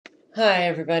Hi,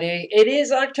 everybody. It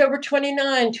is October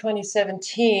 29,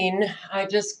 2017. I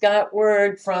just got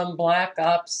word from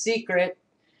Secrets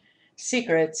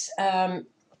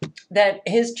that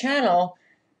his channel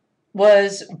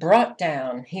was brought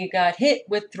down. He got hit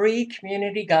with 3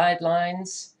 community guideline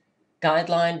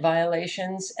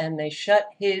violations, and they shut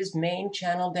his main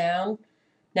channel down.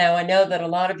 Now, I know that a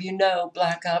lot of you know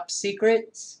Black Ops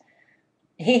Secrets.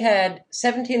 He had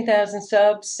 17,000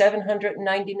 subs,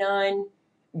 799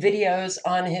 videos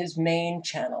on his main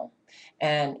channel,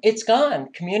 and it's gone.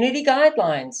 Community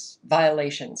guidelines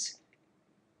violations.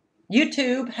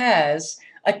 YouTube has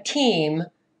a team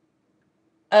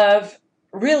of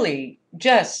really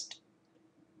just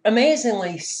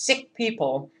amazingly sick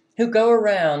people who go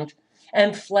around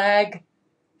and flag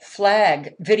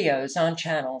videos on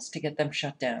channels to get them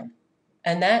shut down.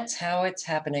 And that's how it's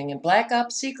happening. In Black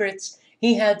Ops Secrets,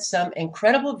 he had some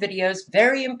incredible videos,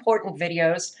 very important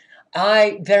videos.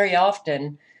 I very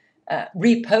often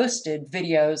reposted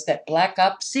videos that Black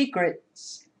Ops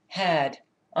Secrets had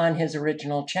on his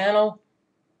original channel.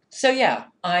 So yeah,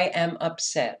 I am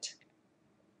upset.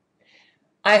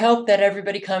 I hope that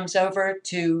everybody comes over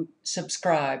to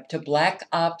subscribe to Black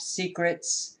Ops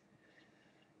Secrets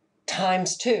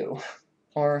 ×2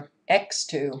 or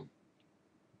X2.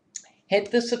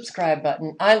 Hit the subscribe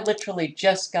button. I literally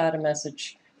just got a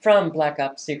message from Black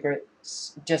Ops Secrets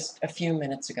just a few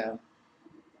minutes ago.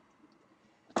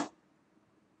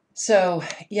 So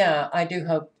yeah, I do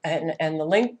hope, and the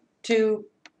link to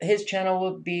his channel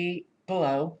will be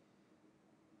below.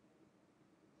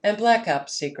 And Black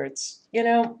Ops Secrets,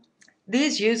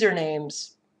 these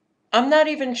usernames, I'm not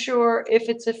even sure if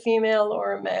it's a female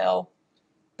or a male,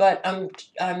 but I'm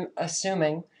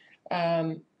assuming.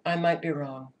 I might be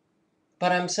wrong.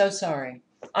 But I'm so sorry.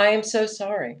 I am so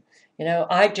sorry.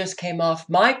 I just came off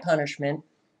my punishment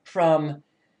from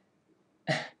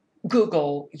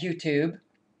Google, YouTube,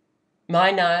 my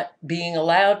not being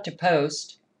allowed to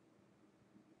post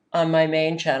on my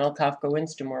main channel,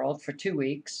 KafkaWinstonWorld, for 2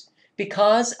 weeks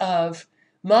because of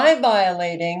my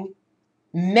violating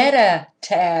meta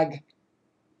tag,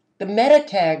 the meta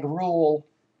tag rule.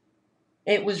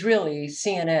 It was really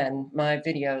CNN, my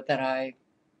video that I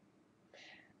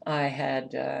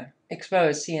had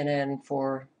exposed CNN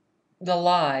for the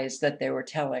lies that they were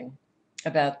telling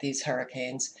about these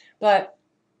hurricanes. But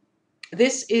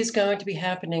this is going to be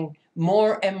happening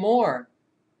more and more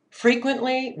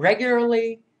frequently,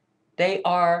 regularly. They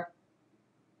are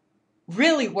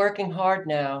really working hard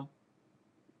now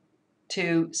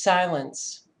to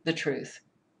silence the truth.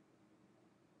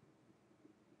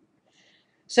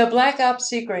 So Black Ops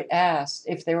Secret asked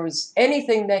if there was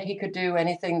anything that he could do,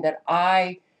 anything that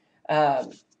I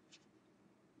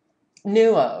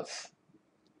knew of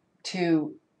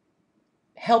to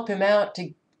help him out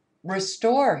to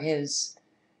restore his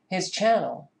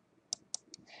channel.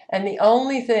 And the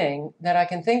only thing that I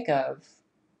can think of,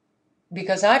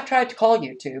 because I've tried to call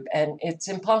YouTube and it's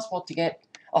impossible to get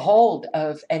a hold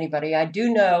of anybody. I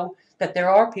do know that there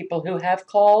are people who have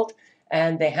called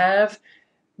and they have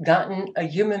gotten a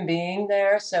human being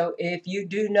there. So if you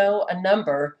do know a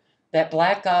number that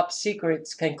Black Ops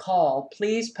Secrets can call,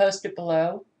 please post it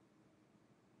below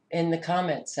in the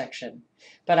comment section.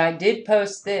 But I did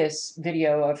post this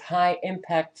video of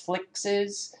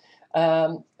HighImpactFlix's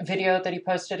video that he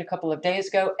posted a couple of days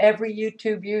ago. Every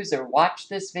YouTube user, watch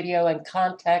this video and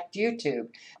contact YouTube,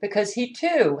 because he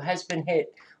too has been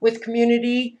hit with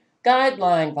community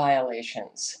guideline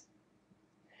violations.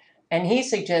 And he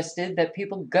suggested that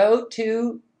people go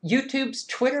to YouTube's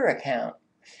Twitter account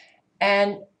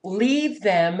and leave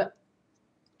them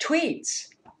tweets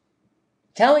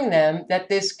telling them that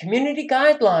this community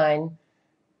guideline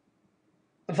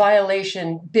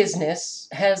violation business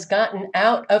has gotten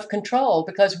out of control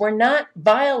because we're not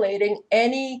violating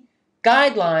any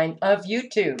guideline of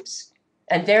YouTube's.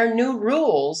 And their new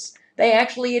rules, they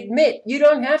actually admit you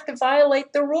don't have to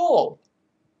violate the rule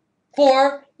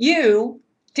for you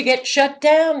to get shut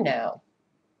down now.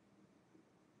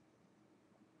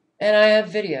 And I have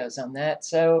videos on that,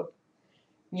 so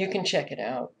you can check it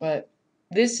out. But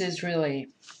this is really,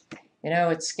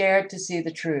 it's scared to see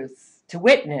the truth, to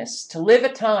witness, to live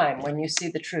a time when you see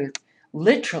the truth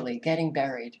literally getting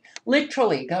buried,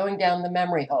 literally going down the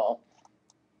memory hole.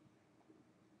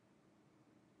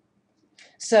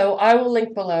 So I will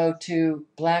link below to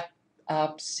Black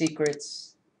Ops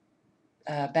Secrets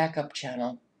backup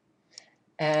channel.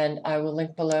 And I will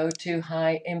link below to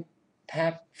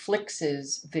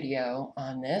HighImpactFlix's video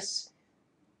on this.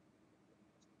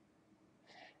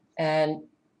 And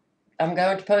I'm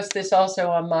going to post this also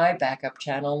on my backup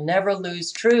channel, Never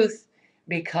Lose Truth,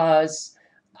 because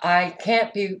I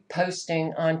can't be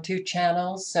posting on 2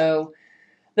 channels, so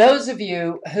those of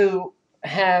you who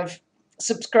have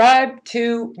subscribed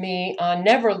to me on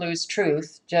Never Lose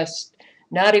Truth, just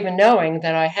not even knowing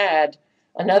that I had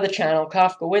another channel,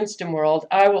 KafkaWinstonWorld,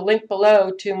 I will link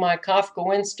below to my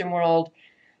KafkaWinstonWorld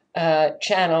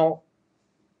channel.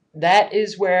 That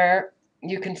is where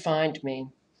you can find me.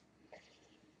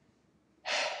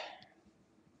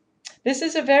 This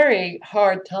is a very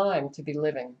hard time to be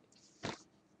living.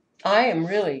 I am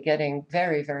really getting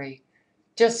very, very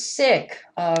just sick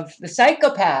of the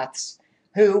psychopaths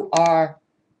who are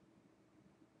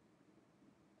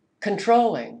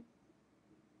controlling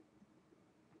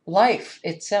life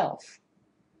itself.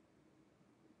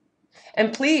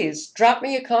 And please drop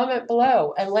me a comment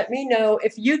below and let me know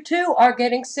if you too are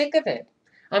getting sick of it.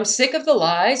 I'm sick of the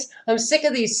lies. I'm sick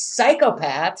of these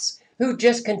psychopaths who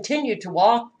just continue to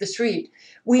walk the street.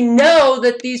 We know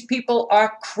that these people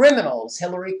are criminals,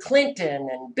 Hillary Clinton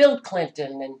and Bill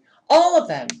Clinton and all of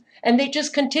them. And they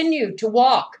just continue to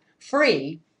walk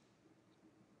free,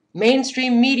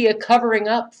 mainstream media covering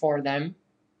up for them.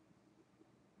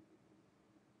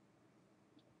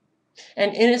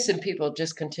 And innocent people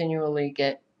just continually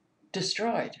get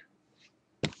destroyed.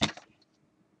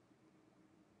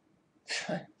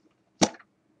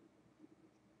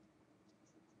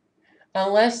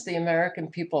 Unless the American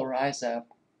people rise up,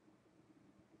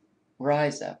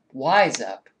 wise up,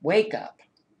 wake up,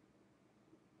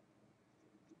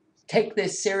 take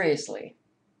this seriously,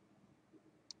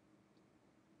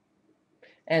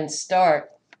 and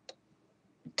start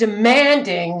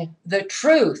demanding the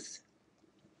truth.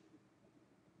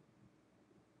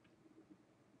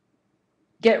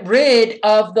 Get rid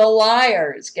of the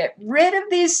liars. Get rid of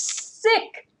these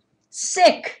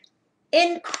sick,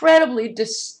 incredibly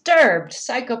disturbed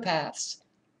psychopaths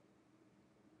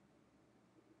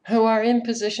who are in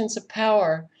positions of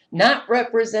power, not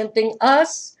representing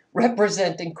us,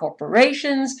 representing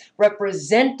corporations,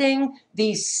 representing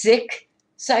these sick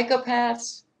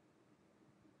psychopaths.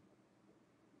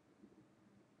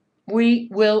 We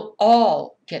will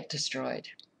all get destroyed.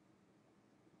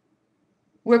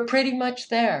 We're pretty much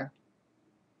there.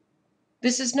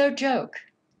 This is no joke.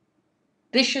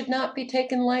 This should not be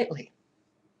taken lightly.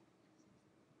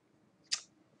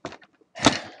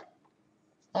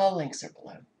 All links are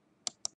below.